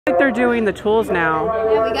like they're doing the tools now.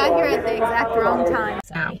 Yeah, we got here at the exact wrong time.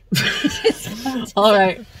 Sorry. All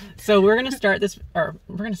right. So we're going to start this,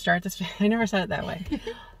 I never said it that way.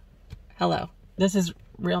 Hello. This is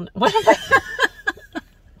real. What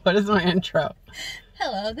is my intro?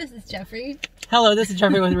 Hello, this is Jeffrey. Hello, this is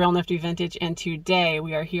Jeffrey with Real Nifty Vintage, and today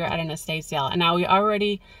we are here at an estate sale. And now we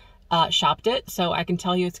already shopped it, so I can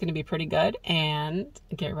tell you it's going to be pretty good, and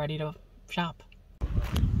get ready to shop.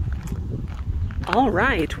 All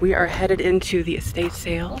right, we are headed into the estate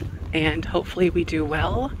sale, and hopefully we do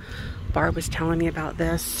well. Barb was telling me about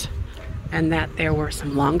this, and that there were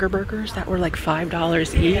some longer burgers that were like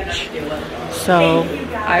 $5 each. So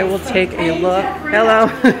I will take a look. Hello.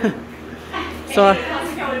 So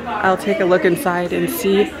I'll take a look inside and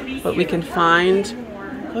see what we can find.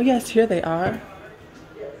 Oh yes, here they are.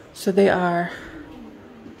 So they are,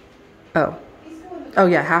 oh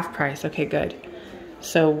yeah, half price. Okay, good.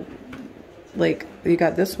 So like you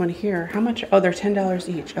got this one here. How much? Oh, they're $10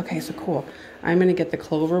 each. Okay, so cool. I'm gonna get the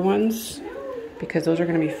clover ones because those are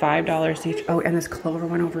gonna be $5 each. Oh, and this clover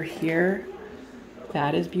one over here,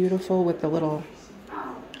 that is beautiful with the little,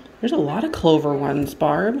 there's a lot of clover ones,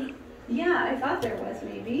 Barb. Yeah, I thought there was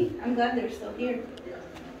maybe. I'm glad they're still here.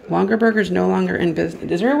 Longer burgers no longer in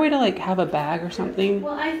business. Is there a way to like have a bag or something?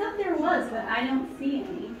 Well, I thought there was, but I don't see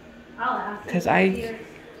any. I'll ask. Because I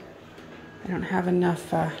don't have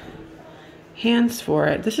enough hands for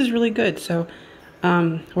it. This is really good. So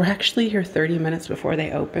we're actually here 30 minutes before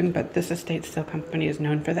they open, but this estate sale company is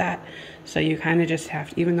known for that. So you kind of just have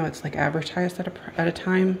to, even though it's like advertised at a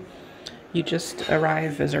time, you just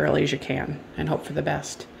arrive as early as you can and hope for the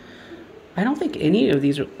best. I don't think any of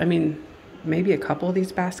these, I mean, maybe a couple of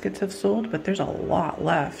these baskets have sold, but there's a lot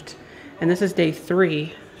left. And this is day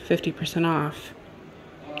 3, 50% off.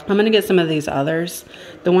 I'm gonna get some of these others.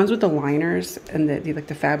 The ones with the liners and the like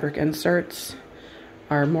the fabric inserts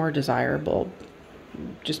are more desirable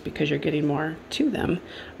just because you're getting more to them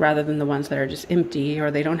rather than the ones that are just empty or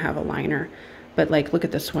they don't have a liner. But like, look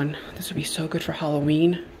at this one. This would be so good for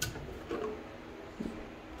Halloween.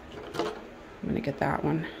 I'm gonna get that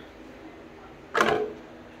one.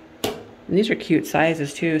 And these are cute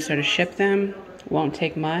sizes too, so to ship them won't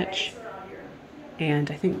take much. And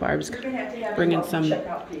I think Barb's bringing some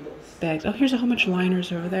bags. Oh, here's a whole bunch of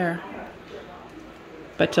liners over there.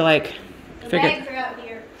 But to like figure. Bags are out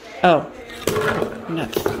here. Oh,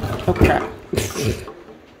 nuts. Oh crap.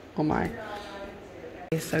 Oh my.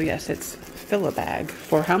 So yes, it's fill a bag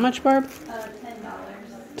for how much, Barb?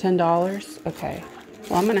 $10. $10. Okay.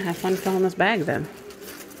 Well, I'm gonna have fun filling this bag then.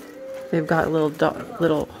 They've got a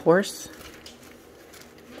little horse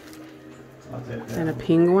and a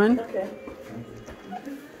penguin.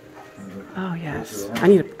 Oh yes, I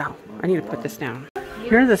need to put this down.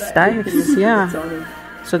 Here are the stifes. Yeah.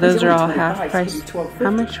 So those are all half price.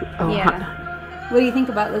 How much? Oh, yeah. What do you think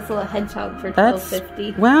about this little hedgehog for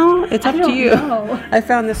 $12.50? Well, it's up to you. Know. I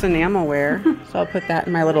found this enamelware, so I'll put that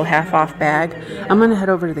in my little half-off bag. I'm gonna head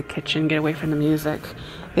over to the kitchen, get away from the music.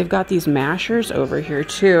 They've got these mashers over here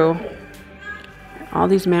too. All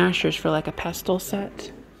these mashers for like a pestle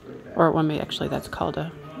set, or well, maybe actually that's called a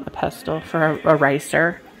pestle for a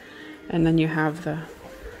ricer. And then you have the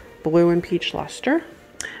blue and peach luster,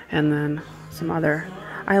 and then some other.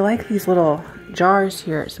 I like these little jars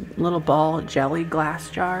here. It's little ball jelly glass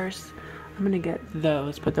jars. I'm gonna get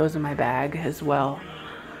those, put those in my bag as well.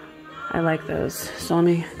 I like those. So let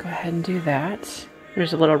me go ahead and do that.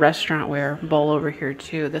 There's a little restaurant-ware bowl over here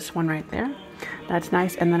too. This one right there. That's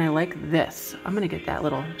nice. And then I like this. I'm gonna get that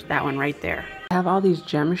one right there. I have all these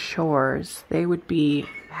gem shores. They would be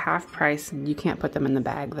half price, and you can't put them in the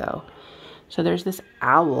bag though. So there's this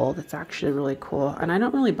owl that's actually really cool. And I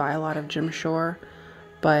don't really buy a lot of gem shore,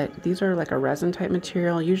 but these are like a resin type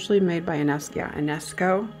material, usually made by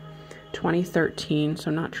Inesco, 2013.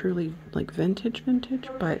 So not truly like vintage,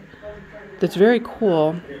 but that's very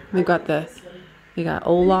cool. They got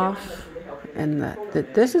Olaf, and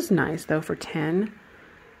this is nice though for 10,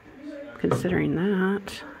 considering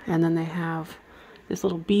that. And then they have this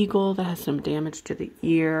little beagle that has some damage to the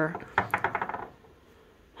ear.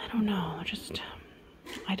 I don't know,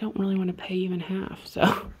 I don't really want to pay even half,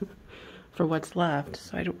 so for what's left,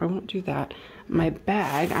 so I won't do that. My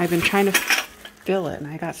bag, I've been trying to fill it, and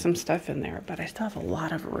I got some stuff in there, but I still have a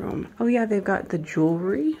lot of room. Oh yeah, they've got the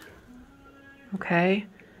jewelry. Okay,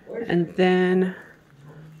 and then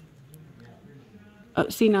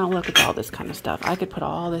see, now look at all this kind of stuff. I could put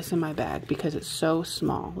all this in my bag because it's so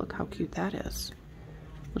small. Look how cute that is.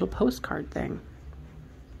 Little postcard thing.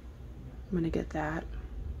 I'm gonna get that.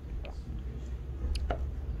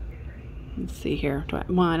 Let's see here.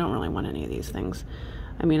 Well, I don't really want any of these things.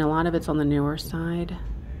 I mean, a lot of it's on the newer side.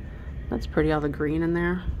 That's pretty, all the green in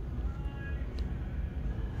there.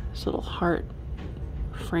 This little heart,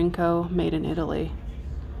 Franco, made in Italy.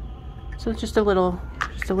 So it's just a little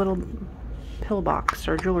pill box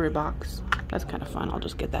or jewelry box. That's kind of fun. I'll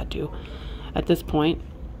just get that too. At this point,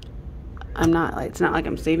 it's not like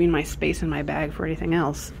I'm saving my space in my bag for anything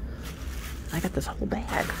else. I got this whole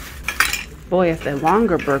bag. Boy, if the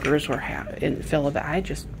longer burgers were fill a bag, I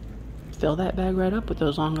just fill that bag right up with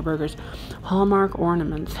those longer burgers. Hallmark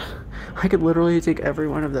ornaments. I could literally take every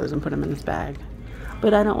one of those and put them in this bag.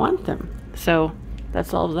 But I don't want them. So that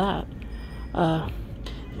solves that.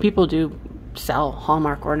 People do sell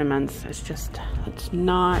Hallmark ornaments. It's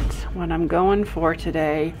not what I'm going for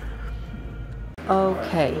today.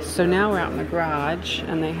 Okay, so now we're out in the garage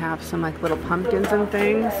and they have some like little pumpkins and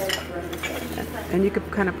things. And you could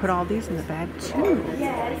kind of put all these in the bag too.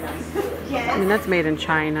 I mean, that's made in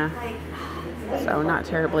China, so not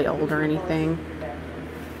terribly old or anything.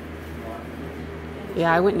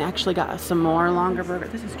 Yeah, I went and actually got some more longer burger.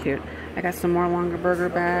 This is cute. I got some more longer burger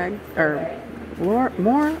bag, or more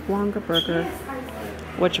longer burger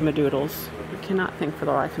whatchamadoodles. I cannot think for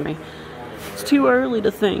the life of me. It's too early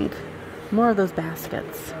to think. More of those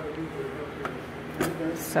baskets.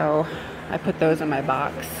 So I put those in my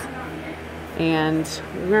box. And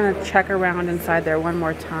we're gonna check around inside there one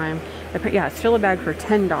more time. Yeah, it's still a bag for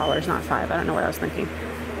 $10, not $5. I don't know what I was thinking.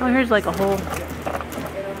 Oh, here's like a whole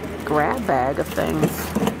grab bag of things.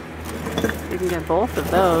 You can get both of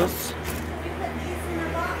those.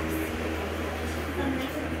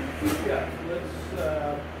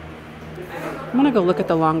 I'm gonna go look at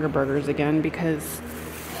the longer burgers again because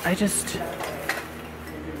I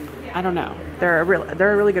don't know. They're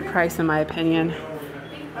a really good price in my opinion.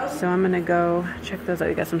 So I'm gonna go check those out.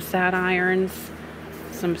 We got some sat irons,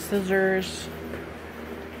 some scissors,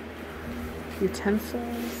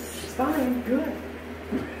 utensils. Fine, good.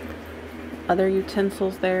 Other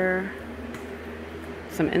utensils there.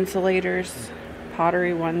 Some insulators,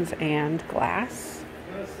 pottery ones, and glass.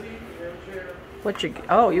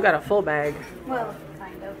 Oh, you got a full bag. Well,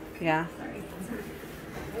 kind of. Yeah. Sorry.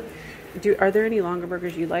 Are there any longer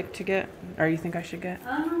burgers you'd like to get, or you think I should get?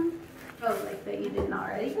 Oh, like that you didn't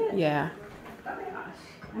already get? Yeah. Oh my gosh.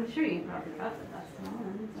 I'm sure you probably got the best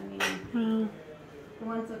ones. I mean, Well, the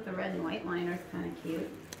ones with the red and white line are kind of cute.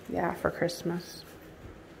 yeah, for Christmas.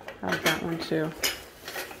 I like that one too.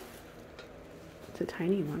 It's a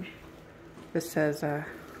tiny one. This says, well,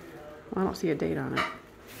 I don't see a date on it.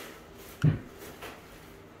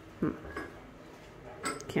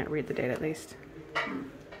 Can't read the date at least.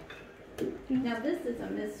 Now this is a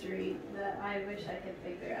mystery that I wish I could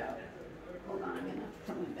figure out. Hold on, I'm gonna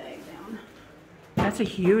put my bag down. That's a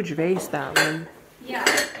huge vase, that one. Yeah,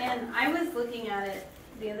 and I was looking at it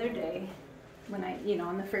the other day when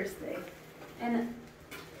on the first day. And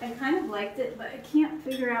I kind of liked it, but I can't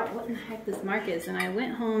figure out what in the heck this mark is. And I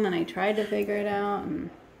went home and I tried to figure it out. And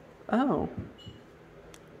Oh.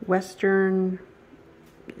 Western,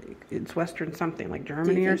 it's Western something, like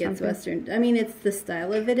Germany or something? It's Western. I mean, it's the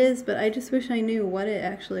style of it is, but I just wish I knew what it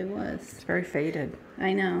actually was. It's very faded.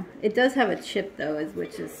 I know. It does have a chip though,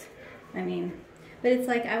 which is, I mean, but it's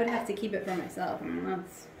like I would have to keep it for myself. I mean,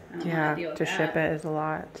 I don't know how to deal with to that. ship it is a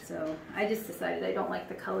lot. So I just decided I don't like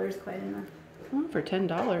the colors quite enough. Well, for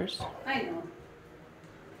 $10. I know.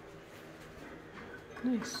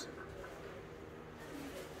 Nice.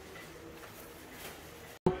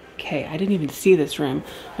 Okay, I didn't even see this room.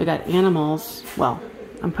 We got animals. Well,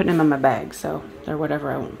 I'm putting them in my bag, so they're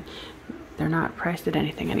whatever I want. They're not priced at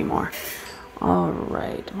anything anymore. All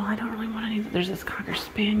right. Well, I don't really want any. There's this Cocker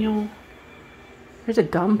Spaniel. There's a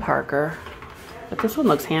gum Parker. But this one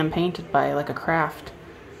looks hand painted by like a craft.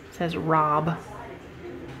 It says Rob.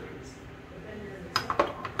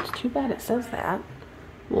 It's too bad it says that.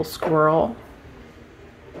 Little squirrel.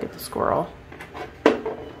 Get the squirrel.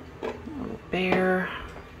 Little bear.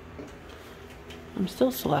 I'm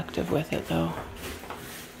still selective with it though.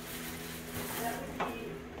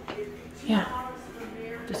 Yeah.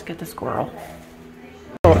 Just get the squirrel.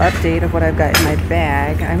 Update of what I've got in my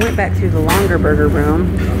bag. I went back to the longer burger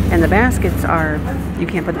room and the baskets are, you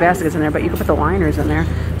can't put the baskets in there, but you can put the liners in there.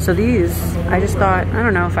 So these, I just thought, I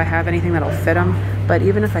don't know if I have anything that'll fit them, but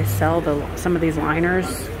even if I sell some of these liners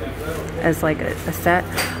as like a set,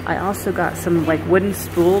 I also got some like wooden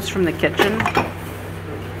spools from the kitchen.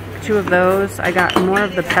 2 of those. I got more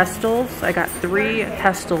of the pestles. I got 3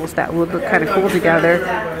 pestles that would look kind of cool together.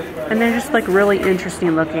 And they're just like really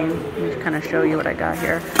interesting looking. Let me kind of show you what I got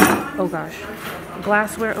here. Oh gosh.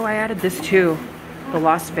 Glassware. Oh, I added this too. The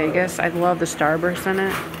Las Vegas. I love the starburst in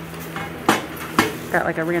it. Got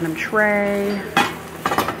like a random tray.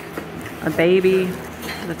 A baby.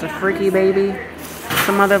 That's a freaky baby.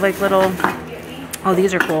 Some other like little, oh,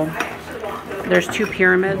 these are cool. There's 2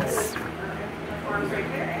 pyramids.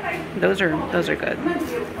 Those are good.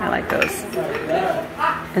 I like those.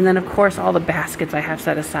 And then of course all the baskets I have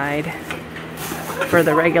set aside for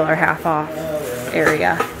the regular half off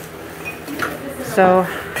area. So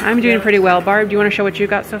I'm doing pretty well. Barb, do you want to show what you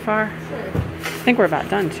got so far? I think we're about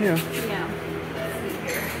done too. Yeah.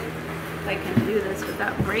 If I can do this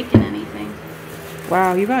without breaking anything.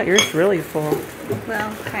 Wow, you got yours really full.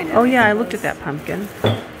 Well, kind of. Oh yeah, I looked at that pumpkin.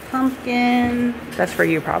 Pumpkin. That's for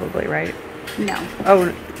you probably, right? No.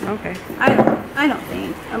 Oh, okay. I don't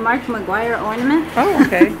think. A Mark McGuire ornament. Oh,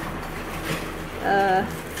 okay.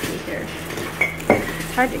 See here.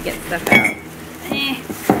 It's hard to get stuff out.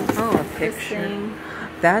 Oh, a picture.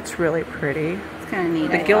 That's really pretty. It's kind of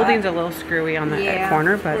neat. The gilding's a little screwy on that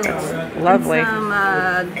corner, but it's lovely. And some the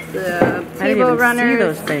I didn't table even runners, see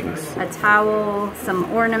those things. a towel, some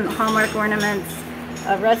Hallmark ornaments,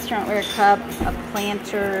 a restaurantware cup, a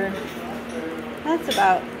planter. That's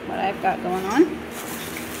about what I've got going on.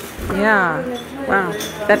 Yeah. Wow.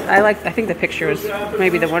 I think the picture is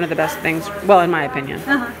maybe one of the best things. Well, in my opinion.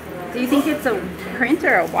 Do you think it's a print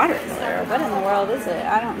or a watercolor? What in the world is it?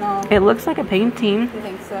 I don't know. It looks like a painting. You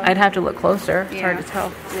think so? I'd have to look closer. It's Yeah. hard to tell.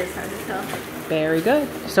 It is hard to tell. Very good.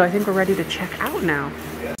 So I think we're ready to check out now.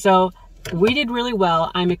 So we did really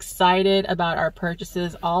well. I'm excited about our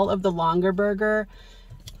purchases. All of the longer burger.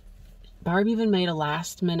 Barb even made a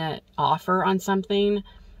last minute offer on something.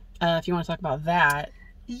 If you want to talk about that.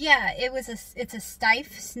 Yeah, it's a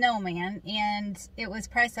Stife snowman, and it was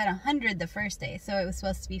priced at $100 the first day, so it was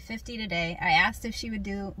supposed to be $50 today. I asked if she would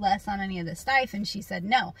do less on any of the Stife, and she said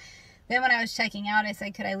no. Then when I was checking out, I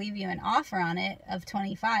said, could I leave you an offer on it of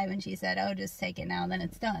 $25? And she said, oh, just take it now, then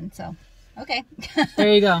it's done. So, okay.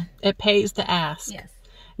 There you go. It pays to ask. Yes.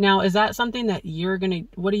 Now, is that something that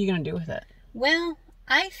what are you going to do with it? Well,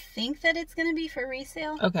 I think that it's going to be for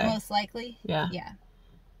resale. Okay. Most likely. Yeah. Yeah.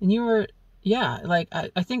 And you were, yeah, like,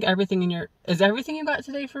 I think everything is everything you got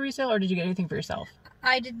today for resale, or did you get anything for yourself?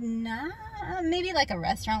 I did not. Maybe like a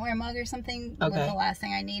restaurantware mug or something was the last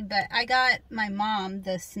thing I need. But I got my mom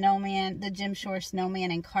the snowman, the Jim Shore snowman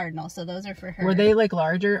and cardinal. So those are for her. Were they like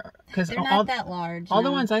larger? Because they're not that large. All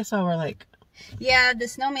the ones I saw were like. Yeah, the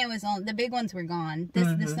snowman was on. The big ones were gone.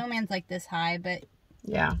 The snowman's like this high, but.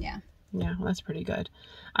 Yeah. Yeah. Yeah, well, that's pretty good.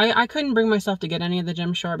 I couldn't bring myself to get any of the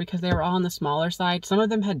Jim Shore because they were all on the smaller side. Some of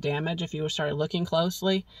them had damage if you started looking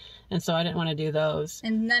closely, and so I didn't want to do those.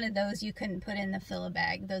 And none of those you couldn't put in the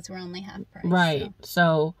fill-a-bag. Those were only half price. Right.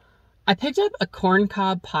 So I picked up a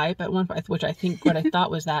corncob pipe at one point, which I think what I thought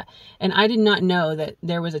was that, and I did not know that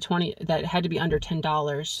there was that it had to be under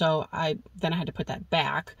 $10. So then I had to put that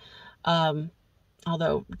back.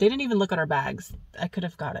 Although they didn't even look at our bags. I could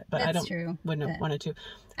have got it, but wouldn't have wanted to.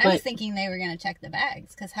 I was thinking they were going to check the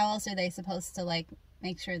bags, because how else are they supposed to like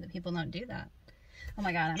make sure that people don't do that? Oh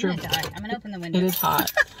my God, I'm going to die. I'm going to open the window. It is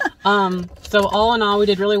hot. So all in all, we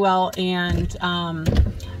did really well, and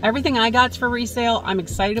everything I got's for resale. I'm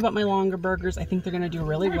excited about my longer burgers. I think they're going to do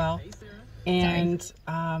really well. And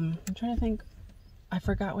I'm trying to think. I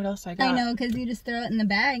forgot what else I got. I know, because you just throw it in the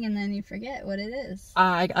bag and then you forget what it is.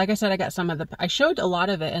 Like I said, I got some of I showed a lot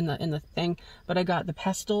of it in the thing, but I got the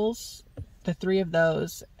pestles, the 3 of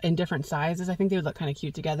those in different sizes. I think they would look kind of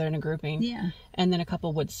cute together in a grouping. Yeah. And then a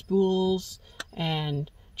couple wood spools and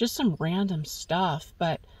just some random stuff.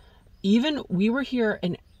 But even we were here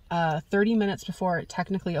in 30 minutes before it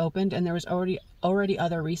technically opened, and there was already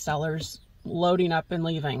other resellers loading up and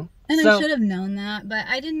leaving. And I should have known that, but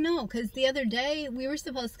I didn't know, because the other day we were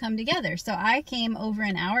supposed to come together. So I came over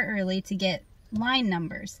an hour early to get line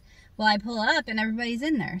numbers. Well, I pull up and everybody's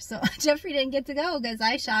in there. So Jeffrey didn't get to go because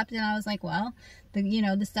I shopped, and I was like, well,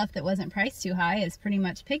 the stuff that wasn't priced too high is pretty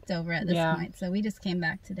much picked over at this point. So we just came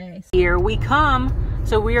back today. Here we come.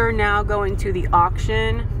 So we are now going to the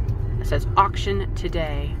auction. It says auction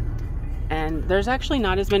today. And there's actually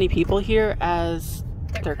not as many people here as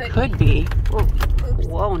there could be.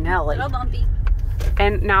 Whoa, Nelly. A little bumpy.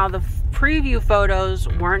 And now the preview photos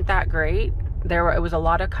weren't that great. It was a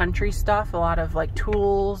lot of country stuff, a lot of like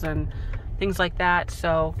tools and things like that.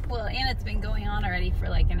 So well, and it's been going on already for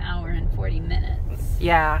like an hour and 40 minutes.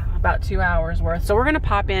 Yeah, about 2 hours worth. So we're gonna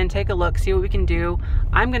pop in, take a look, see what we can do.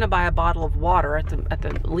 I'm gonna buy a bottle of water at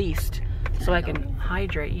the least, so I can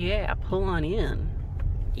hydrate. Yeah, pull on in.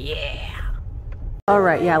 Yeah. All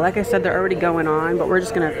right, yeah, like I said, they're already going on, but we're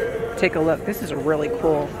just gonna take a look. This is a really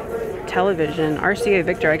cool television. RCA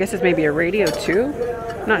Victor, I guess it's maybe a radio too?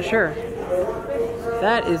 Not sure.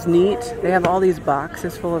 That is neat. They have all these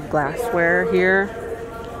boxes full of glassware here.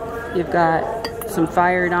 You've got some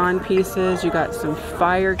fired on pieces. You got some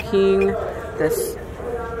Fire King, this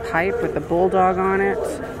pipe with the bulldog on it.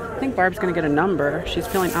 I think Barb's gonna get a number. She's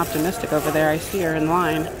feeling optimistic over there. I see her in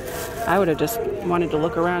line. I would have just wanted to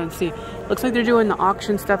look around and see. Looks like they're doing the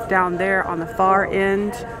auction stuff down there on the far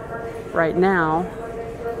end right now.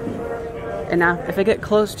 And now if I get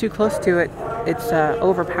too close to it, it's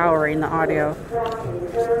overpowering the audio.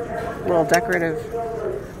 Little decorative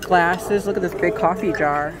glasses. Look at this big coffee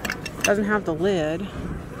jar. Doesn't have the lid.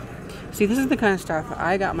 See, this is the kind of stuff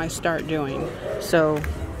I got my start doing. So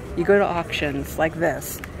you go to auctions like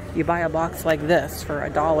this. You buy a box like this for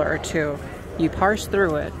 $1 or $2. You parse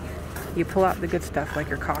through it. You pull out the good stuff like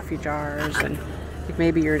your coffee jars and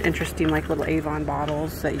maybe your interesting like little Avon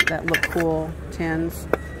bottles that look cool, tins.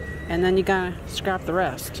 And then you gotta scrap the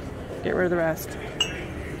rest. Get rid of the rest.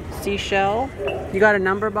 Seashell. You got a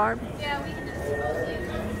number, Barb? Yeah, we can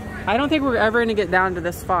just I don't think we're ever gonna get down to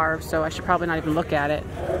this far, so I should probably not even look at it.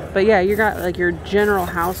 But yeah, you got like your general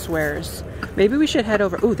housewares. Maybe we should head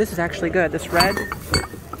over. Ooh, this is actually good. This red.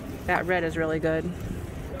 That red is really good.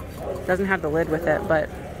 Doesn't have the lid with it, but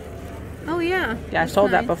Oh yeah. yeah, I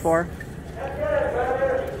sold that before.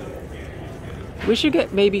 We should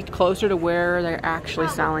get maybe closer to where they're actually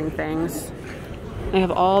selling things. They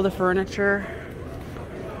have all the furniture.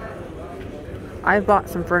 I've bought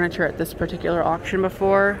some furniture at this particular auction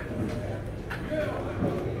before.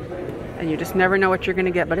 And you just never know what you're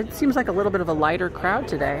gonna get, but it seems like a little bit of a lighter crowd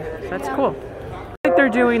today. So that's cool. Like they're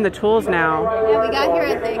doing the tools now. Yeah, we got here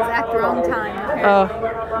at the exact wrong time.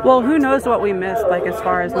 Oh, well, who knows what we missed, like as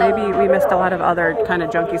far as maybe we missed a lot of other kind of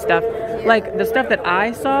junky stuff. Like the stuff that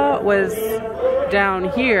I saw was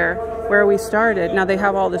down here where we started. Now they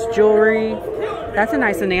have all this jewelry. That's a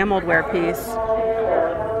nice enameled ware piece.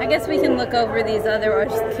 I guess we can look over these other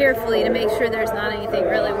ones carefully to make sure there's not anything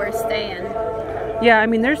really worth staying. Yeah, I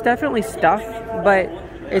mean, there's definitely stuff, but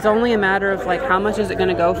it's only a matter of like how much is it going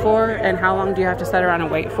to go for and how long do you have to sit around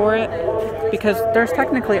and wait for it, because there's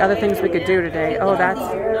technically other things we could do today. Oh, that's,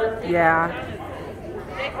 yeah,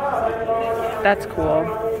 that's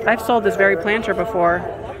cool. I've sold this very planter before.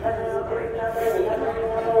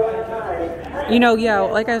 You know, yeah,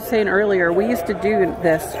 like I was saying earlier, we used to do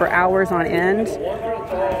this for hours on end,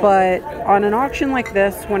 but on an auction like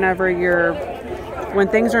this, when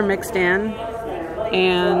things are mixed in,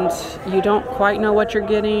 and you don't quite know what you're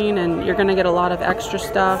getting and you're gonna get a lot of extra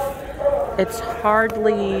stuff, it's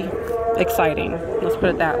hardly exciting, let's put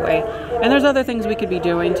it that way. And there's other things we could be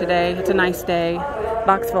doing today. It's a nice day,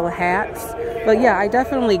 box full of hats. But yeah, I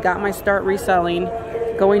definitely got my start reselling,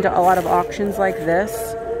 going to a lot of auctions like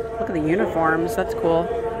this. Look at the uniforms, that's cool.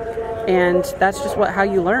 And that's just how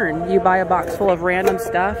you learn. You buy a box full of random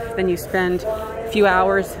stuff, then you spend a few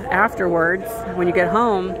hours afterwards when you get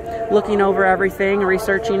home looking over everything,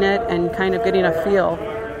 researching it, and kind of getting a feel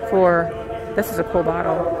for, this is a cool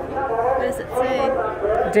bottle. What does it say?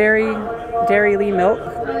 Dairy Lee milk.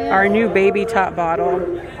 Oh, yeah. Our new baby top bottle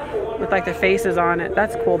with like the faces on it.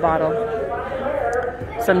 That's a cool bottle.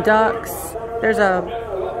 Some ducks. There's a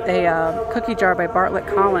cookie jar by Bartlett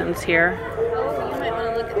Collins here. Oh, you might want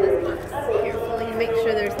to look at this box carefully and make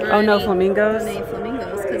sure there's not no flamingos. Any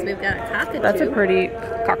flamingos, because we've got a cockatoo. That's a pretty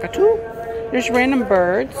cockatoo. There's random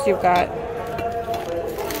birds. You've got,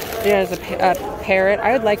 there's a parrot.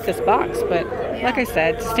 I would like this box, but like I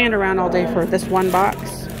said, to stand around all day for this one box,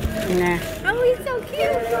 nah. Oh, he's so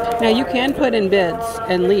cute. Now you can put in bids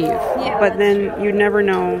and leave, but then you never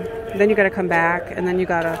know. Then you got to come back, and then you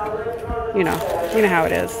gotta, you know how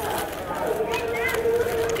it is.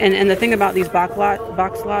 And the thing about these box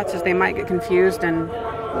lots is they might get confused and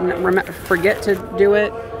forget to do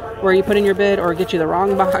it, where you put in your bid or get you the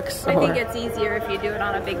wrong box. I think it's easier if you do it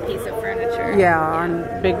on a big piece of furniture. Yeah, on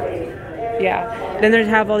big. Yeah. Then they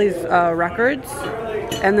have all these records,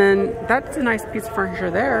 and then that's a nice piece of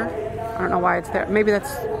furniture there. I don't know why it's there. Maybe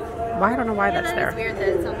that's. I don't know why that's there. It's weird that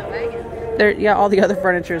it's on the wagon. There, yeah, all the other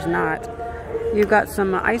furniture is not. You've got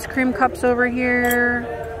some ice cream cups over here.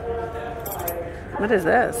 What is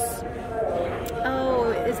this?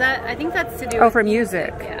 Oh, is that? I think that's to do. Oh, with for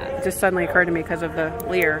music. Yeah. It just suddenly occurred to me because of the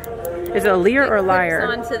lyre. Is it a lyre or a lyre? It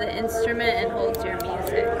clips onto the instrument and holds your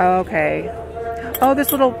music. Okay. Oh,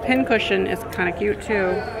 this little pin cushion is kind of cute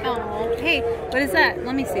too. Oh, hey, what is that?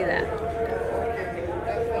 Let me see that.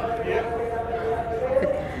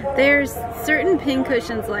 There's certain pin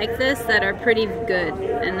cushions like this that are pretty good,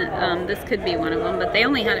 and this could be one of them, but they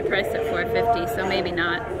only had it priced at $4.50, so maybe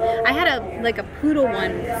not. I had a poodle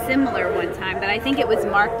one similar one time, but I think it was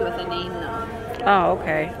marked with a name though. Oh,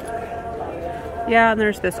 okay. Yeah, and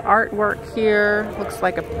there's this artwork here. Looks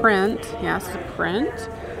like a print. Yes, a print.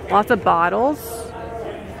 Lots of bottles.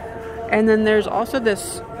 And then there's also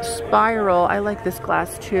this spiral. I like this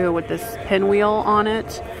glass too with this pinwheel on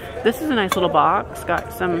it. This is a nice little box.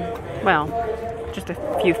 Got some, well, just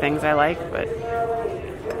a few things I like, but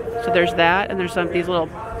so there's that, and there's these little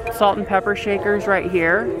salt and pepper shakers right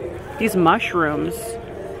here. These mushrooms.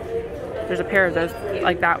 There's a pair of those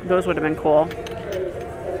like that. Those would have been cool.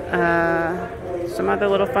 Some other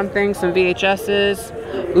little fun things. Some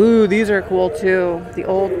VHSs. Ooh, these are cool too. The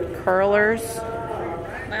old curlers.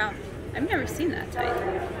 Wow, I've never seen that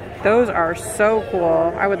type. Those are so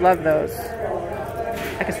cool. I would love those.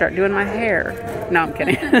 I could start doing my hair. No, I'm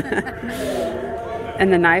kidding.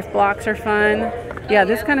 And the knife blocks are fun. Yeah,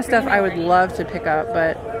 this kind of stuff I would love to pick up,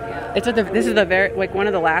 but it's at this is the very, like one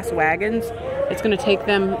of the last wagons. It's going to take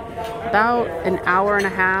them about an hour and a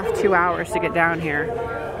half, 2 hours to get down here.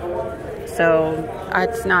 So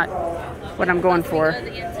it's not what I'm going for.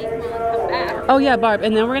 Oh yeah, Barb,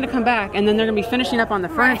 and then we're going to come back, and then they're going to be finishing up on the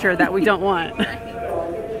furniture that we don't want.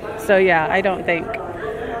 So yeah, I don't think.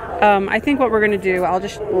 I think what we're going to do,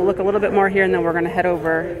 we'll look a little bit more here, and then we're going to head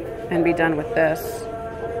over and be done with this.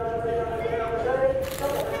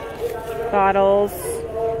 Bottles,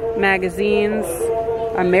 magazines,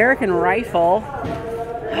 American Rifle.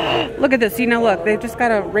 Look at this. See, now look, they've just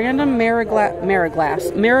got a random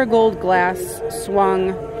marigold glass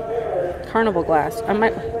swung carnival glass.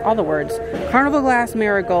 All the words. Carnival glass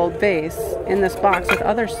marigold vase in this box with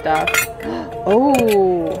other stuff. Oh,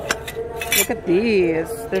 look at these.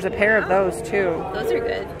 There's a pair of those too. Those are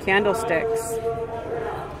good. Candlesticks.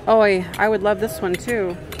 Oh, I would love this one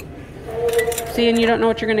too. See, and you don't know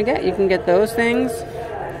what you're going to get. You can get those things.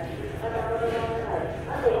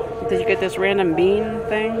 Did you get this random bean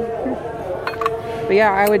thing? But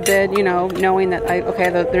yeah, I would bid, you know, knowing that,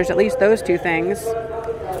 there's at least those two things.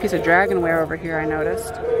 Piece of dragonware over here I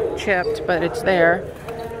noticed. Chipped, but it's there.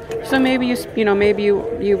 So maybe you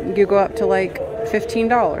go up to like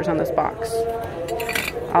 $15 on this box.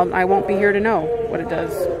 I won't be here to know what it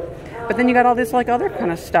does. But then you got all this like other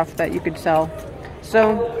kind of stuff that you could sell.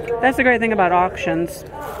 So that's the great thing about auctions.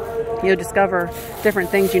 You'll discover different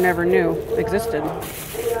things you never knew existed.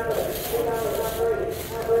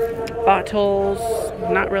 Bottles,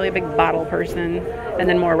 not really a big bottle person, and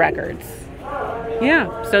then more records.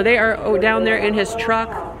 Yeah, so they are down there in his truck,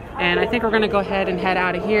 and I think we're gonna go ahead and head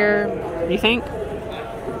out of here. You think?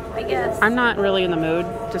 I guess. I'm not really in the mood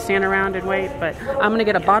to stand around and wait, but I'm gonna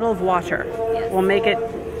get a bottle of water. Yes. We'll make it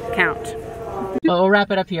count. Well, we'll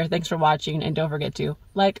wrap it up here. Thanks for watching, and don't forget to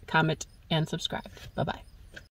like, comment, and subscribe. Bye-bye.